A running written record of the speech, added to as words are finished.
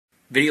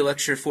Video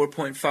Lecture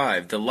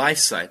 4.5, The Life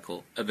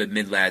Cycle of a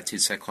Mid-Latitude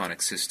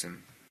Cyclonic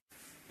System,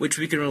 which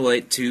we can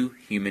relate to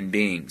human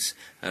beings.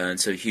 And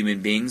so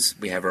human beings,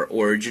 we have our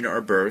origin,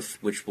 our birth,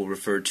 which we'll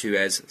refer to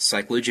as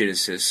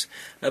cyclogenesis,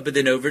 but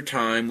then over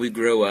time we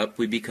grow up,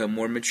 we become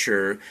more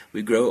mature,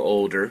 we grow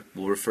older,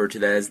 we'll refer to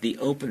that as the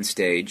open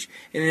stage,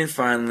 and then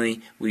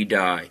finally we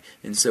die.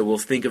 And so we'll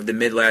think of the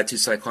mid-latitude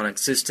cyclonic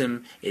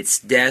system, its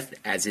death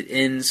as it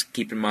ends.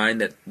 Keep in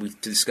mind that we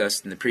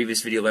discussed in the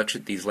previous video lecture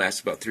that these last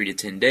about 3 to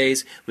 10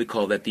 days. We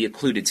call that the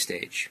occluded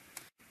stage.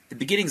 The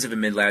beginnings of a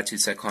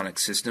mid-latitude cyclonic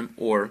system,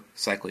 or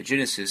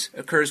cyclogenesis,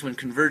 occurs when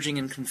converging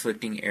and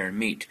conflicting air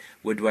meet.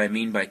 What do I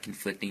mean by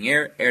conflicting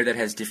air? Air that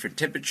has different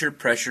temperature,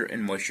 pressure,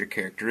 and moisture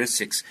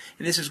characteristics,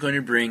 and this is going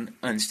to bring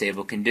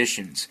unstable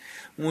conditions.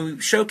 When we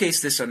showcase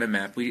this on a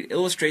map, we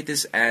illustrate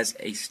this as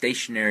a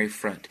stationary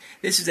front.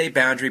 This is a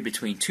boundary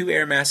between two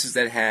air masses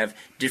that have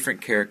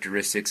different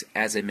characteristics,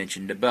 as I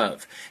mentioned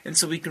above. And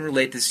so we can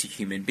relate this to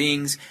human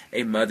beings.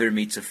 A mother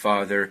meets a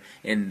father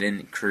and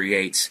then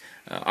creates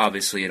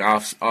obviously an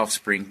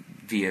offspring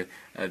via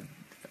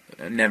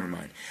never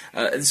mind.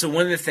 And so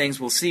one of the things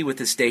we'll see with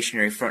the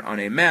stationary front on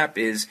a map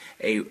is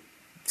a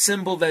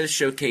symbol that is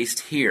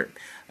showcased here.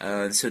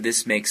 So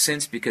this makes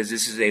sense because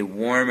this is a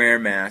warm air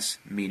mass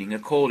meeting a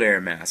cold air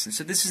mass. And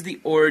so this is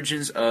the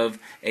origins of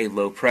a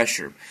low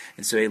pressure.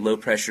 And so a low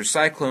pressure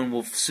cyclone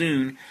will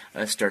soon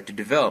start to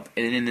develop.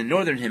 And in the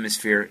northern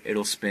hemisphere,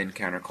 it'll spin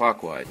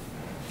counterclockwise.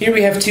 Here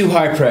we have two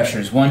high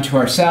pressures, one to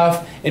our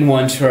south and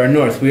one to our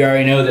north. We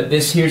already know that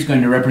this here is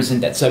going to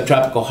represent that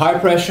subtropical high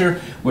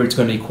pressure, where it's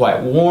going to be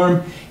quite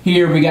warm.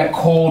 Here we got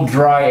cold,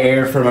 dry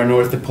air from our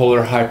north, the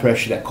polar high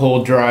pressure, that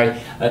cold, dry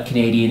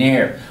Canadian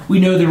air. We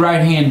know the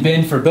right-hand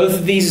bend for both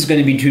of these is going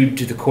to be due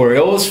to the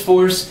Coriolis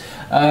force,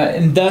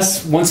 and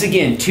thus, once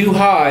again, two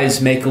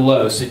highs make a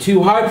low. So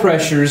two high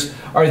pressures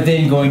are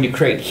then going to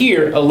create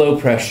here a low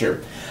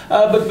pressure.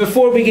 But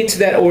before we get to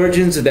that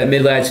origins of that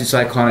mid-latitude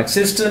cyclonic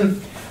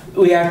system,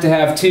 we have to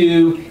have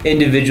two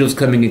individuals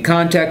coming in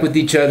contact with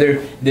each other.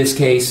 In this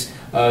case,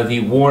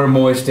 the warm,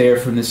 moist air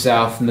from the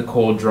south and the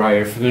cold, dry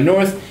air from the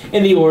north.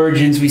 In the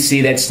origins, we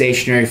see that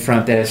stationary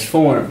front that is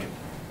formed.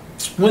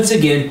 Once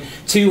again,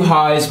 two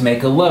highs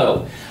make a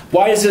low.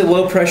 Why does a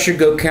low pressure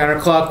go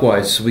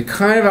counterclockwise? So we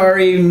kind of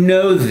already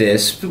know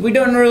this, but we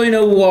don't really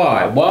know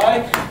why.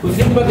 Why? When we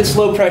think about this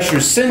low pressure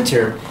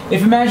center,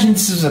 if imagine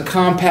this is a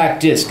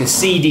compact disc, a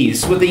CD.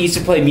 This is what they used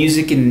to play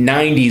music in the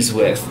 90s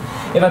with.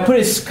 If I put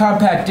a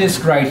compact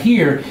disc right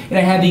here and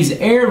I had these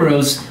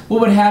arrows,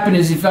 what would happen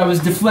is if I was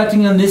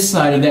deflecting on this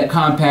side of that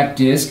compact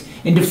disc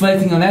and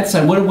deflecting on that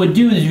side, what it would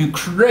do is you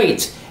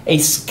create a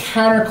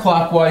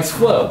counterclockwise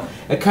flow.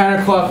 A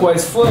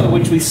counterclockwise flow,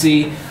 which we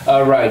see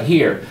right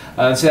here.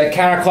 So that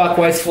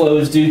counterclockwise flow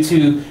is due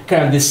to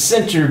kind of this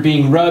center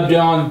being rubbed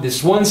on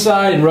this one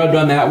side and rubbed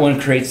on that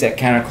one, creates that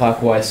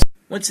counterclockwise.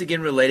 Once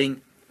again,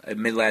 relating a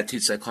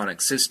mid-latitude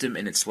cyclonic system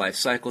and its life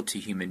cycle to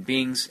human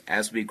beings.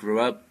 As we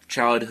grow up,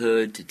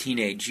 childhood to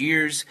teenage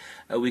years,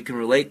 we can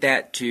relate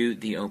that to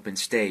the open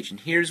stage. And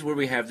here's where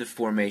we have the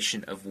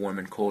formation of warm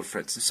and cold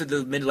fronts. And so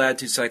the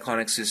mid-latitude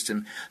cyclonic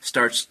system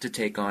starts to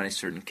take on a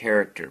certain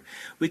character.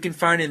 We can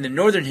find in the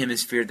northern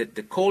hemisphere that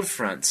the cold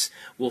fronts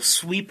will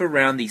sweep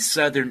around the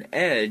southern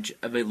edge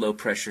of a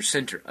low-pressure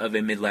center, of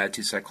a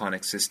mid-latitude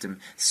cyclonic system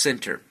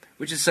center,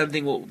 which is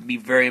something that will be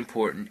very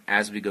important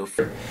as we go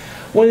further.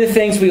 One of the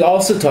things we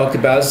also talked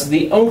about is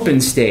the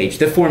open stage,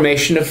 the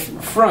formation of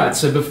fronts.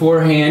 So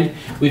beforehand,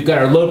 we've got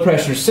our low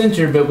pressure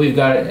center, but we've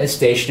got a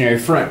stationary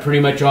front. Pretty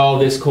much all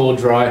of this cold,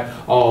 dry,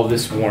 all of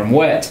this warm,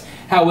 wet.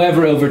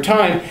 However, over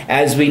time,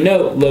 as we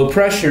know, low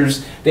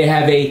pressures, they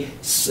have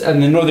in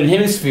the northern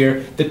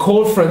hemisphere, the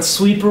cold fronts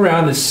sweep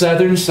around the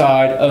southern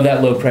side of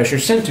that low pressure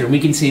center. We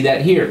can see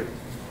that here.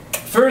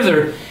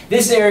 Further,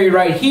 this area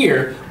right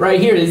here, right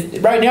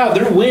now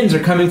their winds are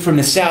coming from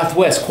the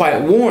southwest,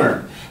 quite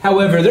warm.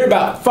 However, they're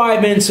about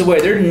 5 minutes away.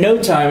 They're in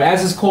no time.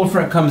 As this cold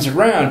front comes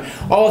around,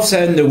 all of a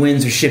sudden the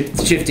winds are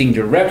shifting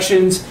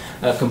directions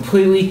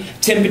completely.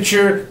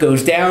 Temperature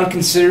goes down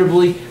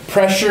considerably.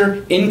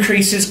 Pressure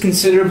increases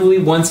considerably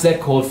once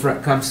that cold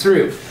front comes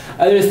through.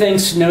 Other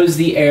things to note is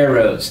the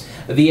arrows.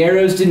 The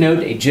arrows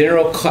denote a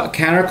general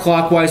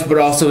counterclockwise but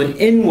also an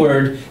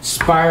inward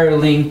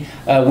spiraling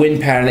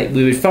wind pattern that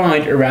we would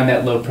find around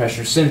that low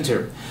pressure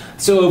center.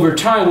 So over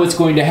time, what's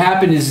going to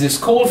happen is this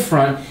cold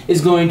front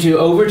is going to,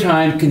 over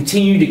time,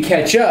 continue to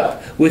catch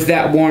up with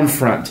that warm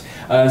front.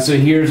 So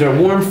here's our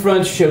warm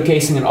front,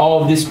 showcasing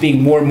all of this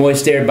being more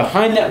moist air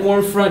behind that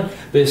warm front.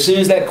 But as soon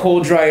as that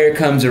cold, dry air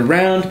comes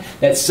around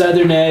that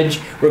southern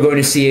edge, we're going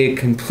to see a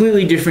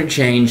completely different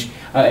change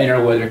in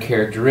our weather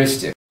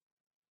characteristics.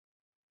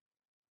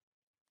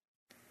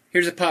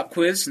 Here's a pop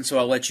quiz, and so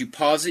I'll let you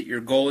pause it. Your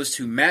goal is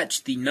to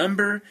match the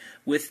number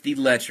with the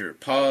letter.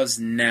 Pause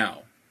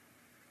now.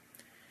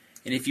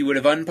 And if you would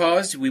have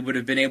unpaused, we would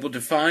have been able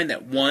to find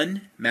that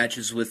 1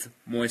 matches with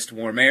moist,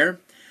 warm air,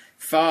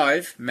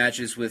 5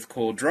 matches with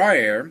cold, dry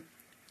air,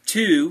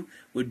 2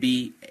 would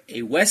be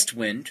a west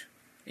wind,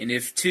 and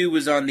if 2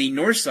 was on the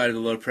north side of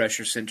the low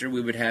pressure center,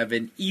 we would have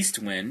an east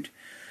wind.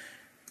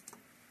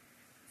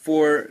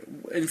 For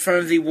in front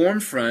of the warm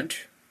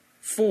front,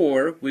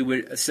 4, we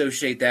would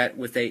associate that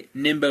with a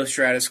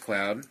nimbostratus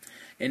cloud,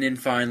 and then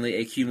finally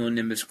a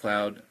cumulonimbus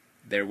cloud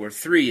there where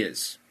 3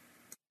 is.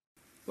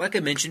 Like I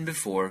mentioned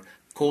before,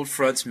 cold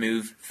fronts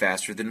move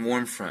faster than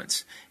warm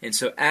fronts, and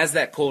so as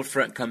that cold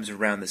front comes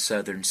around the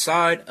southern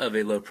side of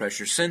a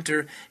low-pressure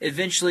center,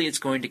 eventually it's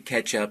going to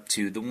catch up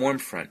to the warm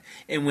front,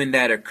 and when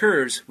that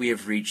occurs, we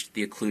have reached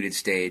the occluded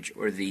stage,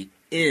 or the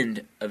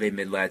end of a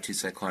mid-latitude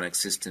cyclonic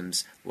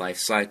system's life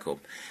cycle.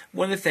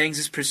 One of the things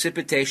is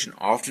precipitation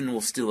often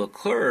will still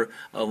occur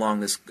along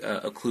this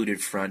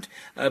occluded front,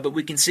 but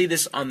we can see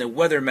this on the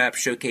weather map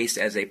showcased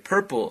as a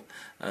purple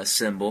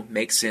symbol.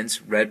 Makes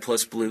sense, red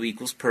plus blue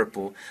equals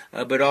purple,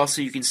 but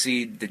also you can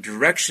see the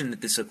direction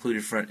that this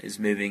occluded front is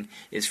moving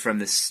is from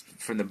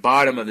the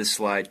bottom of the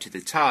slide to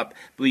the top,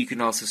 but you can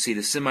also see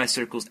the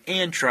semicircles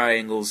and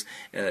triangles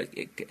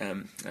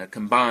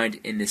combined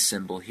in this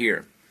symbol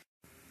here.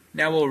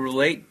 Now we'll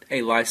relate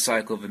a life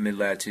cycle of a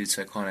mid-latitude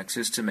cyclonic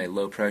system, a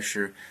low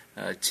pressure,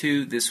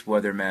 to this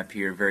weather map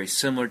here, very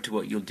similar to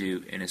what you'll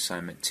do in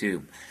assignment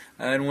 2.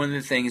 And one of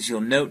the things you'll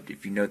note,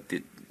 if you note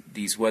that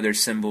these weather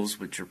symbols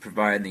which are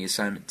provided in the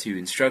assignment 2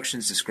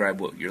 instructions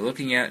describe what you're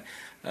looking at,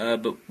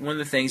 but one of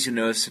the things you'll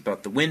notice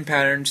about the wind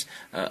patterns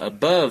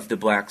above the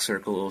black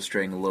circle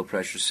illustrating the low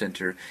pressure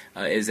center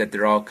is that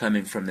they're all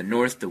coming from the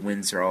north. The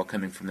winds are all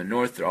coming from the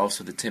north.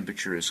 Also the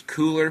temperature is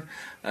cooler,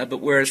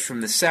 but whereas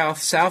from the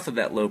south of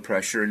that low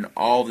pressure, and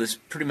all this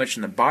pretty much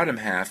in the bottom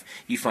half,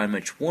 you find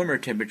much warmer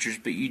temperatures,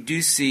 but you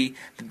do see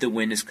that the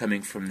wind is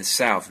coming from the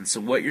south. And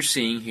so what you're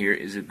seeing here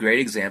is a great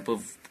example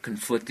of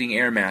conflicting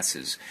air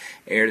masses.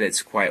 Air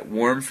that's quite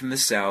warm from the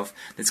south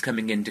that's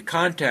coming into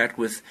contact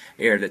with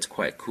air that's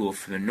quite cool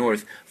from the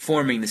north,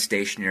 forming the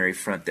stationary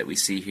front that we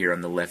see here on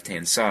the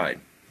left-hand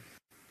side.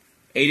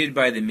 Aided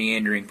by the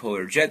meandering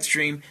polar jet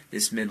stream,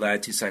 this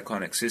mid-latitude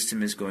cyclonic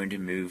system is going to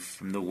move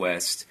from the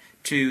west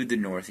to the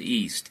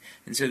northeast.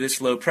 And so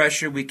this low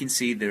pressure, we can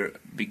see the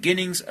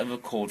beginnings of a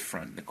cold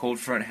front. The cold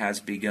front has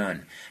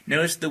begun.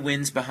 Notice the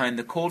winds behind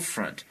the cold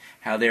front,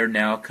 how they are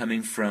now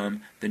coming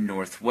from the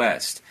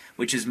northwest,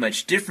 which is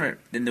much different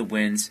than the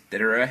winds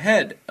that are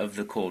ahead of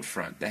the cold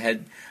front.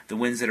 The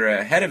winds that are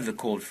ahead of the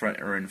cold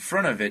front or in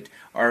front of it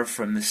are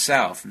from the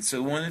south. And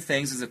so one of the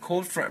things is the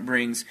cold front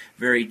brings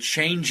very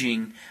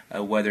changing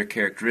weather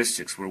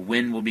characteristics, where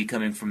wind will be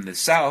coming from the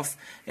south,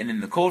 and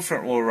then the cold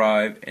front will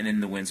arrive, and then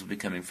the winds will be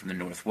coming from the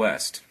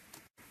northwest.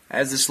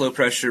 As this low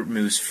pressure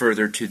moves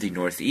further to the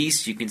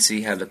northeast, you can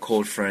see how the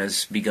cold front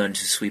has begun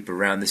to sweep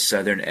around the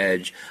southern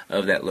edge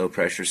of that low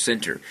pressure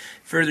center.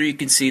 Further, you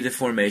can see the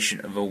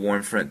formation of a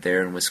warm front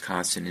there in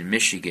Wisconsin and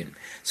Michigan.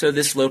 So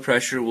this low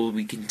pressure will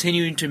be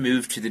continuing to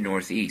move to the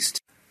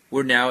northeast,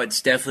 where now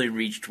it's definitely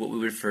reached what we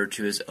refer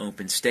to as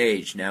open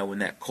stage, now when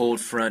that cold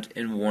front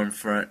and warm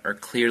front are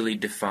clearly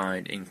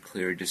defined and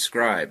clearly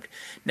described.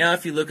 Now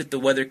if you look at the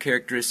weather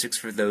characteristics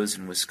for those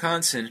in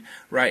Wisconsin,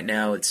 right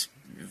now it's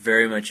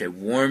very much a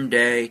warm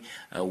day,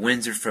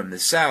 winds are from the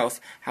south.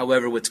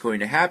 However, what's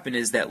going to happen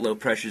is that low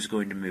pressure is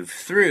going to move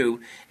through,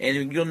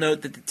 and you'll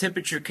note that the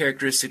temperature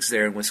characteristics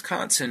there in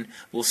Wisconsin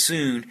will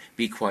soon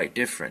be quite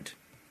different.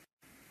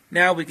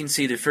 Now we can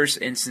see the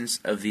first instance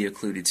of the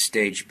occluded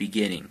stage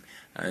beginning.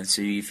 And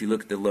so if you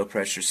look at the low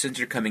pressure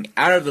center, coming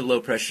out of the low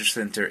pressure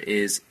center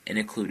is an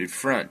occluded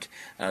front.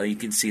 You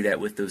can see that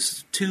with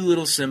those two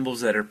little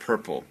symbols that are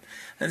purple.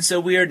 And so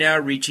we are now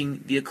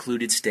reaching the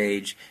occluded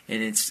stage,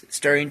 and it's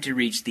starting to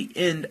reach the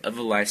end of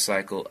the life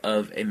cycle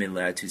of a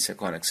mid-latitude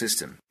cyclonic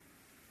system.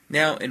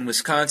 Now in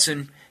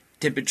Wisconsin,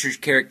 temperature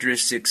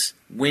characteristics,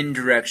 wind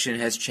direction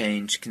has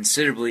changed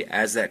considerably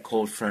as that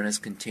cold front has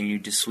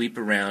continued to sweep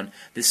around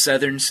the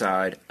southern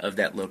side of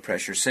that low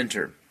pressure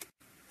center.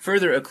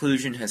 Further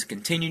occlusion has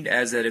continued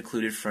as that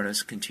occluded front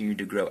has continued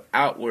to grow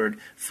outward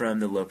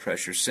from the low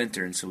pressure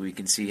center, and so we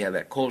can see how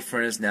that cold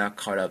front is now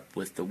caught up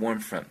with the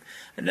warm front.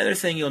 Another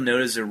thing you'll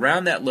notice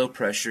around that low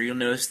pressure, you'll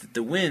notice that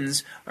the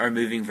winds are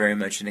moving very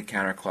much in a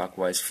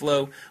counterclockwise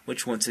flow,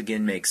 which once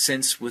again makes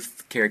sense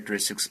with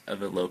characteristics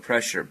of a low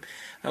pressure.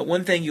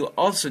 One thing you'll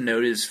also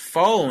notice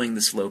following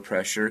this low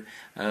pressure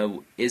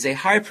is a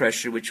high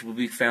pressure, which will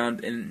be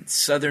found in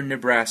southern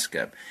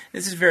Nebraska.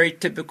 This is very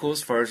typical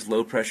as far as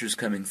low pressures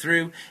coming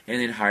through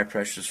and then high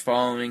pressures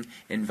following,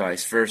 and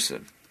vice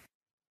versa.